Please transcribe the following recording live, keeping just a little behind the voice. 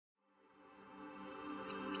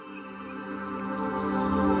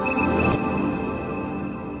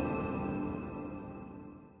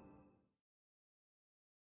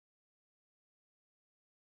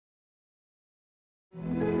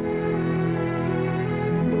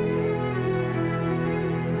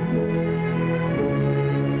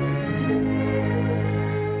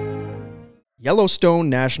Yellowstone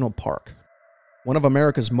National Park, one of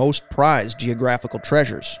America's most prized geographical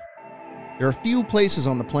treasures. There are few places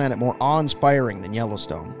on the planet more awe-inspiring than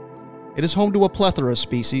Yellowstone. It is home to a plethora of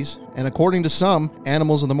species, and according to some,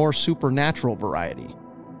 animals of the more supernatural variety.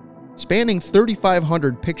 Spanning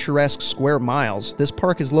 3,500 picturesque square miles, this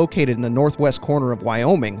park is located in the northwest corner of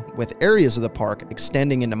Wyoming, with areas of the park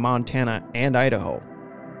extending into Montana and Idaho.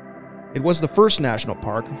 It was the first national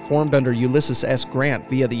park formed under Ulysses S. Grant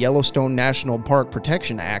via the Yellowstone National Park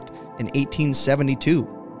Protection Act in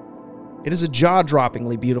 1872. It is a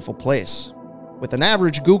jaw-droppingly beautiful place, with an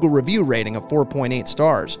average Google review rating of 4.8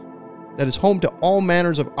 stars, that is home to all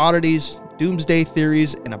manners of oddities, doomsday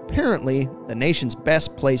theories, and apparently the nation's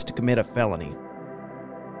best place to commit a felony.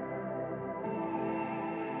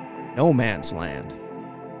 No Man's Land.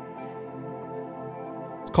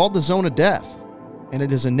 It's called the Zone of Death, and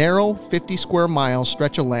it is a narrow 50 square mile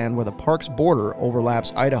stretch of land where the park's border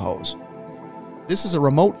overlaps Idaho's. This is a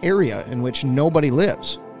remote area in which nobody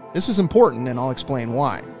lives. This is important, and I'll explain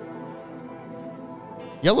why.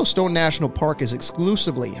 Yellowstone National Park is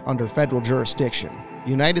exclusively under federal jurisdiction.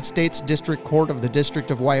 The United States District Court of the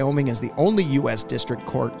District of Wyoming is the only U.S. district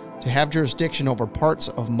court to have jurisdiction over parts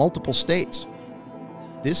of multiple states.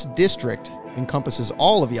 This district encompasses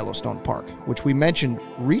all of Yellowstone Park, which we mentioned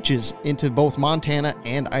reaches into both Montana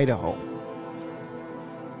and Idaho.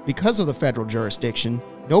 Because of the federal jurisdiction,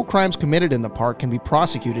 no crimes committed in the park can be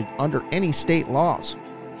prosecuted under any state laws.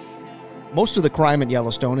 Most of the crime at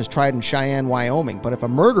Yellowstone is tried in Cheyenne, Wyoming, but if a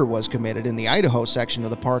murder was committed in the Idaho section of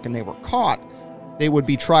the park and they were caught, they would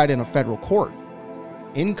be tried in a federal court.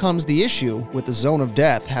 In comes the issue with the Zone of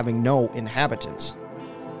Death having no inhabitants.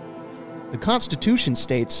 The Constitution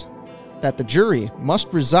states that the jury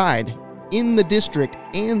must reside in the district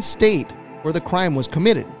and state where the crime was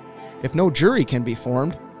committed. If no jury can be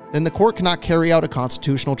formed, then the court cannot carry out a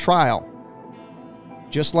constitutional trial.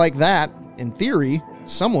 Just like that, in theory,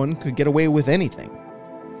 someone could get away with anything.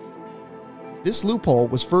 This loophole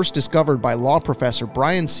was first discovered by law professor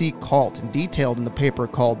Brian C. Kalt and detailed in the paper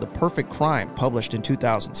called The Perfect Crime, published in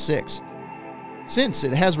 2006. Since,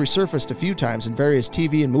 it has resurfaced a few times in various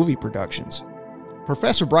TV and movie productions.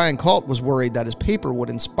 Professor Brian Kalt was worried that his paper would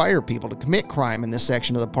inspire people to commit crime in this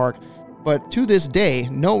section of the park, but to this day,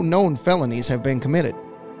 no known felonies have been committed.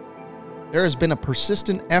 There has been a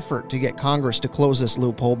persistent effort to get Congress to close this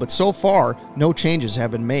loophole, but so far, no changes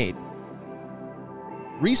have been made.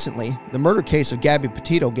 Recently, the murder case of Gabby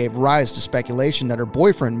Petito gave rise to speculation that her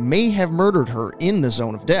boyfriend may have murdered her in the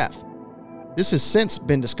Zone of Death. This has since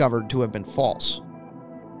been discovered to have been false.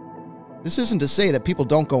 This isn't to say that people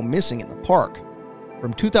don't go missing in the park.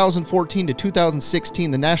 From 2014 to 2016,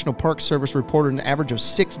 the National Park Service reported an average of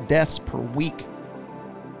 6 deaths per week.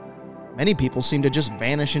 Many people seem to just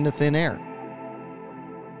vanish into thin air.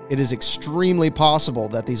 It is extremely possible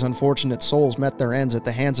that these unfortunate souls met their ends at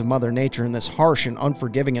the hands of Mother Nature in this harsh and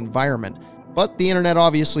unforgiving environment, but the internet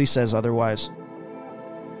obviously says otherwise.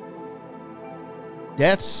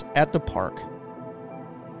 Deaths at the park.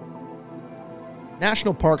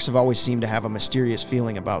 National parks have always seemed to have a mysterious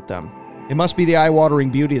feeling about them. It must be the eye-watering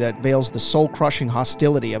beauty that veils the soul-crushing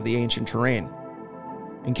hostility of the ancient terrain.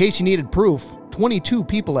 In case you needed proof, 22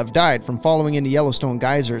 people have died from falling into Yellowstone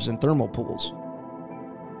geysers and thermal pools.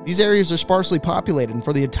 These areas are sparsely populated, and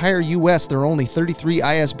for the entire U.S., there are only 33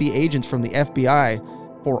 ISB agents from the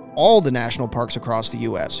FBI for all the national parks across the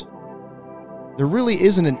U.S. There really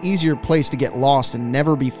isn't an easier place to get lost and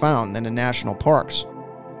never be found than in national parks.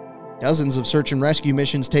 Dozens of search and rescue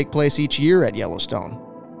missions take place each year at Yellowstone.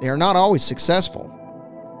 They are not always successful.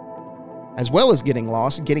 As well as getting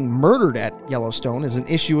lost, getting murdered at Yellowstone is an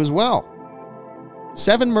issue as well.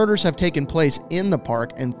 7 murders have taken place in the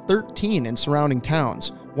park and 13 in surrounding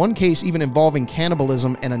towns, one case even involving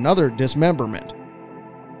cannibalism and another dismemberment.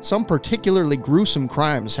 Some particularly gruesome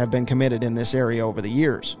crimes have been committed in this area over the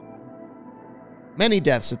years. Many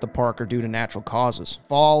deaths at the park are due to natural causes,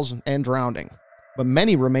 falls and drowning, but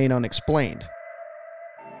many remain unexplained.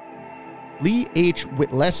 Lee H.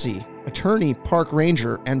 Whitlesey, attorney, park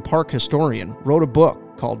ranger, and park historian, wrote a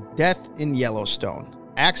book called Death in Yellowstone: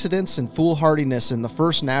 Accidents and Foolhardiness in the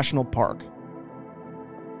First National Park.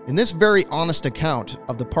 In this very honest account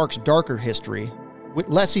of the park's darker history,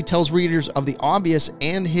 Whitlesey tells readers of the obvious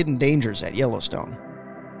and hidden dangers at Yellowstone.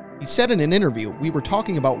 He said in an interview, "We were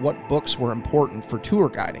talking about what books were important for tour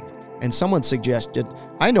guiding, and someone suggested,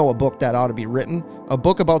 I know a book that ought to be written, a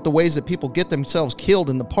book about the ways that people get themselves killed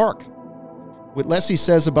in the park." Whitlesey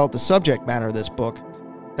says about the subject matter of this book,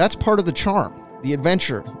 "That's part of the charm, the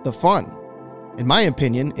adventure, the fun. In my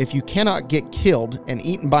opinion, if you cannot get killed and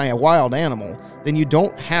eaten by a wild animal, then you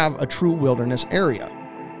don't have a true wilderness area.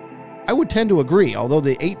 I would tend to agree, although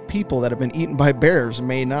the 8 people that have been eaten by bears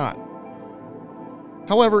may not.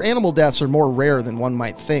 However, animal deaths are more rare than one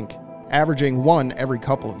might think, averaging 1 every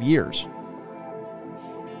couple of years.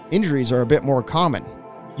 Injuries are a bit more common,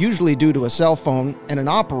 usually due to a cell phone and an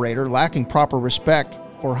operator lacking proper respect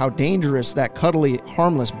for how dangerous that cuddly,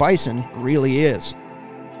 harmless bison really is.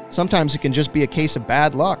 Sometimes it can just be a case of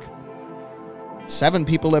bad luck. 7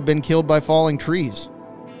 people have been killed by falling trees.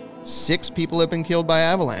 6 people have been killed by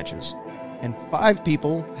avalanches. And 5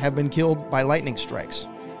 people have been killed by lightning strikes.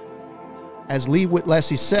 As Lee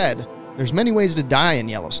Whittlesey said, there's many ways to die in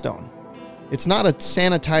Yellowstone. It's not a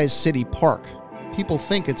sanitized city park. People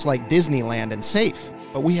think it's like Disneyland and safe,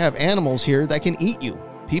 but we have animals here that can eat you.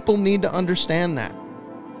 People need to understand that.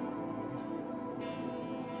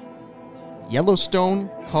 Yellowstone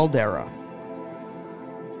Caldera.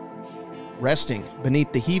 Resting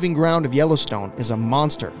beneath the heaving ground of Yellowstone is a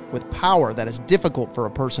monster with power that is difficult for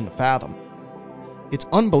a person to fathom. Its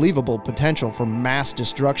unbelievable potential for mass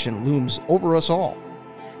destruction looms over us all.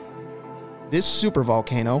 This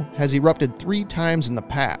supervolcano has erupted 3 times in the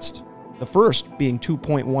past, the first being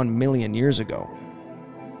 2.1 million years ago.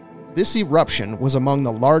 This eruption was among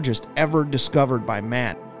the largest ever discovered by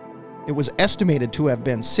man. It was estimated to have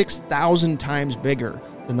been 6,000 times bigger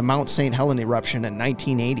than the Mount St. Helens eruption in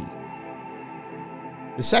 1980.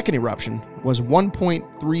 The second eruption was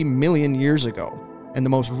 1.3 million years ago, and the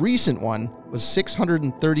most recent one was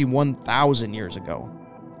 631,000 years ago.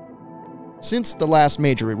 Since the last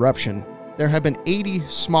major eruption, there have been 80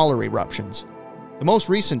 smaller eruptions, the most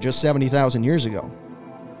recent just 70,000 years ago.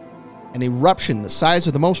 An eruption the size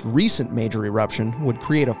of the most recent major eruption would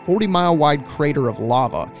create a 40-mile wide crater of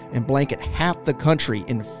lava and blanket half the country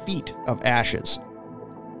in feet of ashes.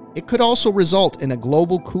 It could also result in a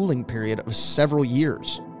global cooling period of several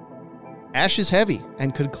years. Ash is heavy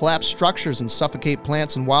and could collapse structures and suffocate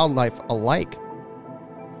plants and wildlife alike.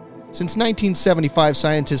 Since 1975,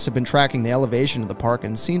 scientists have been tracking the elevation of the park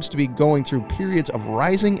and seems to be going through periods of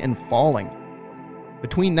rising and falling.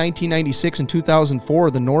 Between 1996 and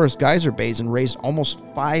 2004, the Norris Geyser Basin raised almost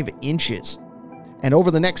 5 inches, and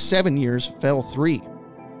over the next 7 years fell 3.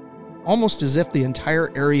 Almost as if the entire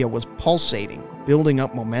area was pulsating, building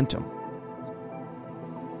up momentum.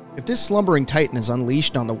 If this slumbering titan is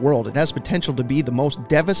unleashed on the world, it has potential to be the most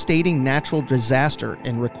devastating natural disaster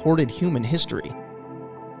in recorded human history.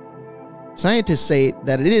 Scientists say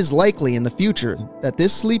that it is likely in the future that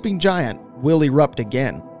this sleeping giant will erupt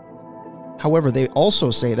again. However, they also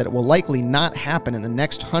say that it will likely not happen in the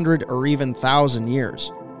next 100 or even 1,000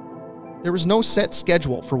 years. There is no set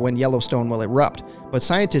schedule for when Yellowstone will erupt, but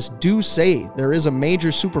scientists do say there is a major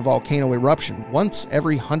supervolcano eruption once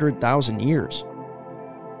every 100,000 years.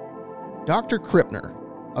 Dr. Krippner,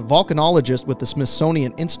 a volcanologist with the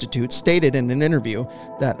Smithsonian Institute, stated in an interview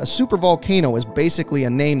that a supervolcano is basically a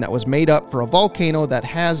name that was made up for a volcano that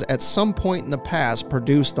has at some point in the past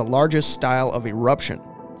produced the largest style of eruption.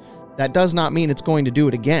 That does not mean it's going to do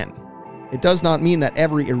it again. It does not mean that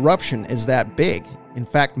every eruption is that big. In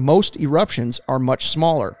fact, most eruptions are much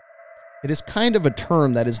smaller. It is kind of a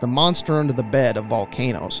term that is the monster under the bed of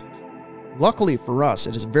volcanoes. Luckily for us,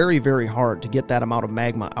 it is very, very hard to get that amount of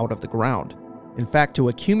magma out of the ground. In fact, to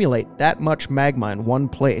accumulate that much magma in one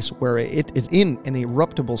place where it is in an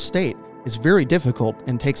eruptible state is very difficult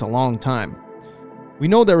and takes a long time. We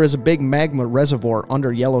know there is a big magma reservoir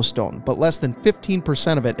under Yellowstone, but less than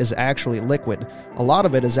 15% of it is actually liquid. A lot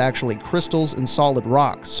of it is actually crystals and solid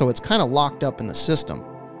rock, so it's kind of locked up in the system.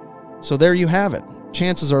 So there you have it.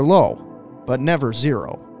 Chances are low, but never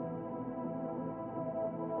zero.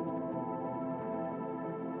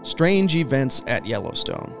 Strange events at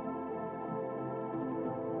Yellowstone.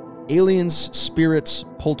 Aliens, spirits,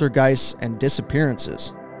 poltergeists, and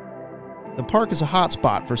disappearances. The park is a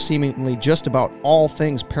hotspot for seemingly just about all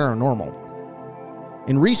things paranormal.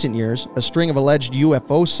 In recent years, a string of alleged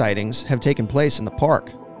UFO sightings have taken place in the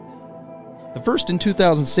park. The first in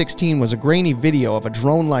 2016 was a grainy video of a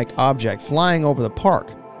drone-like object flying over the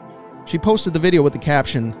park. She posted the video with the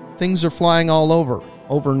caption, "Things are flying all over,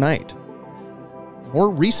 overnight." More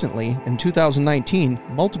recently, in 2019,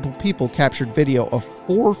 multiple people captured video of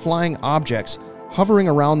 4 flying objects hovering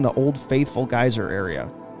around the Old Faithful geyser area.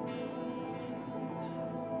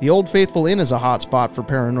 The Old Faithful Inn is a hotspot for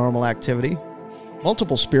paranormal activity.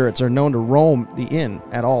 Multiple spirits are known to roam the inn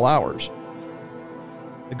at all hours.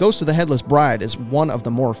 The Ghost of the Headless Bride is one of the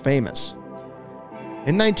more famous.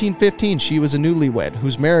 In 1915, she was a newlywed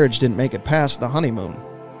whose marriage didn't make it past the honeymoon.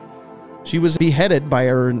 She was beheaded by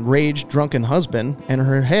her enraged, drunken husband and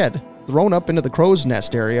her head thrown up into the crow's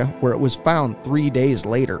nest area where it was found 3 days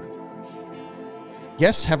later.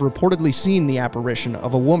 Guests have reportedly seen the apparition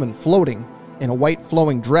of a woman floating in a white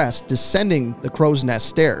flowing dress descending the crow's nest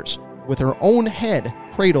stairs, with her own head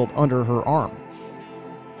cradled under her arm.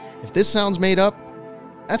 If this sounds made up,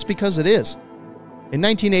 that's because it is. In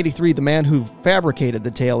 1983, the man who fabricated the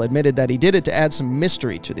tale admitted that he did it to add some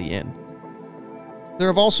mystery to the inn. There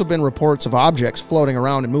have also been reports of objects floating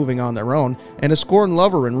around and moving on their own, and a scorned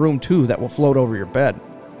lover in room 2 that will float over your bed.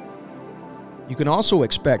 You can also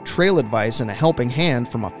expect trail advice and a helping hand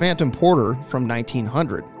from a phantom porter from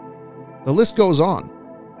 1900. The list goes on.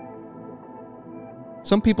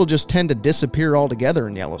 Some people just tend to disappear altogether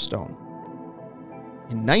in Yellowstone.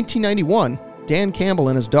 In 1991, Dan Campbell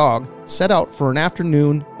and his dog set out for an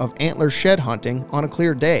afternoon of antler shed hunting on a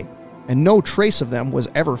clear day, and no trace of them was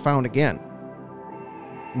ever found again.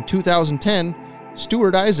 In 2010,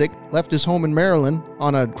 Stuart Isaac left his home in Maryland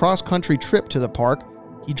on a cross-country trip to the park.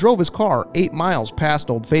 He drove his car 8 miles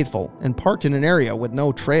past Old Faithful and parked in an area with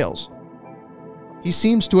no trails. He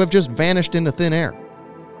seems to have just vanished into thin air.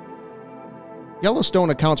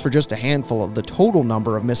 Yellowstone accounts for just a handful of the total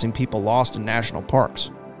number of missing people lost in national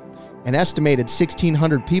parks. An estimated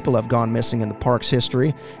 1,600 people have gone missing in the park's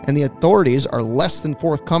history, and the authorities are less than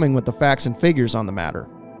forthcoming with the facts and figures on the matter.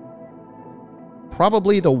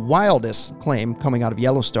 Probably the wildest claim coming out of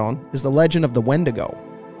Yellowstone is the legend of the Wendigo.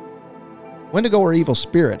 Wendigo are evil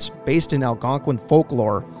spirits based in Algonquin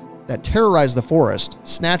folklore that terrorize the forest,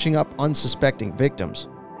 snatching up unsuspecting victims.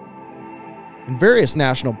 In various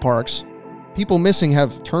national parks, people missing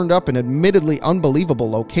have turned up in admittedly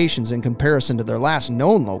unbelievable locations in comparison to their last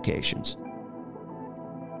known locations.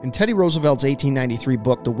 In Teddy Roosevelt's 1893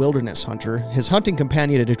 book, The Wilderness Hunter, his hunting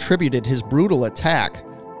companion had attributed his brutal attack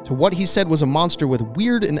to what he said was a monster with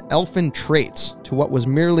weird and elfin traits, to what was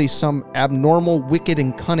merely some abnormal, wicked,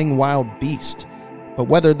 and cunning wild beast. But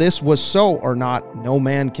whether this was so or not, no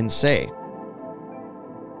man can say.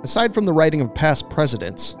 Aside from the writing of past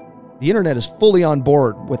presidents, the internet is fully on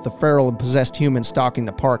board with the feral and possessed human stalking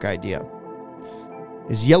the park idea.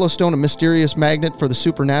 Is Yellowstone a mysterious magnet for the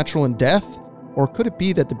supernatural and death? Or could it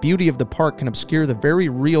be that the beauty of the park can obscure the very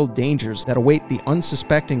real dangers that await the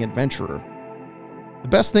unsuspecting adventurer? The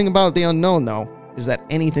best thing about the unknown, though, is that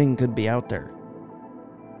anything could be out there.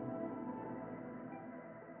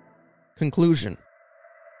 Conclusion.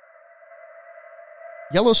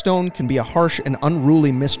 Yellowstone can be a harsh and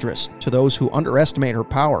unruly mistress to those who underestimate her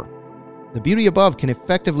power. The beauty above can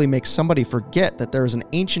effectively make somebody forget that there is an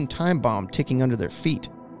ancient time bomb ticking under their feet.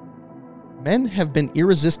 Men have been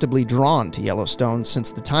irresistibly drawn to Yellowstone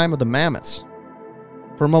since the time of the mammoths.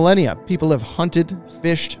 For millennia, people have hunted,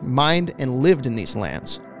 fished, mined, and lived in these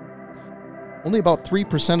lands. Only about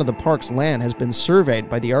 3% of the park's land has been surveyed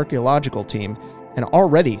by the archaeological team, and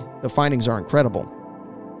already the findings are incredible.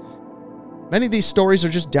 Many of these stories are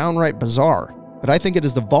just downright bizarre, but I think it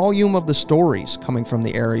is the volume of the stories coming from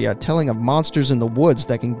the area telling of monsters in the woods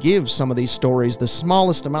that can give some of these stories the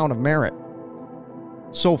smallest amount of merit.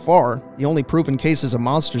 So far, the only proven cases of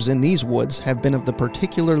monsters in these woods have been of the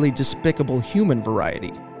particularly despicable human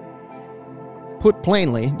variety. Put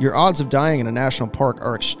plainly, your odds of dying in a national park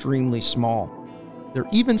are extremely small. They're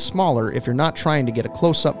even smaller if you're not trying to get a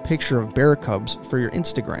close-up picture of bear cubs for your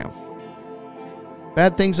Instagram.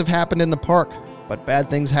 Bad things have happened in the park, but bad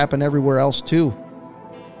things happen everywhere else too.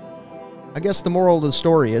 I guess the moral of the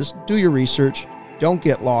story is, do your research, don't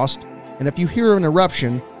get lost, and if you hear an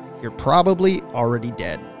eruption, you're probably already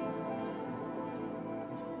dead.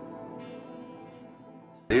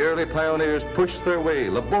 The early pioneers pushed their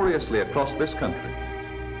way laboriously across this country.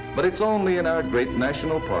 But it's only in our great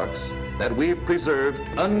national parks that we've preserved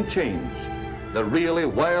unchanged the really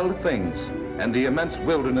wild things and the immense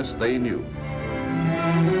wilderness they knew.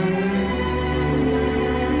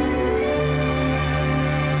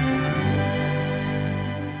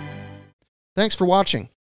 Thanks for watching.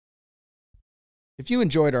 If you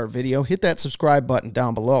enjoyed our video, hit that subscribe button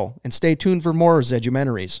down below and stay tuned for more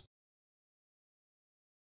Zedumentaries.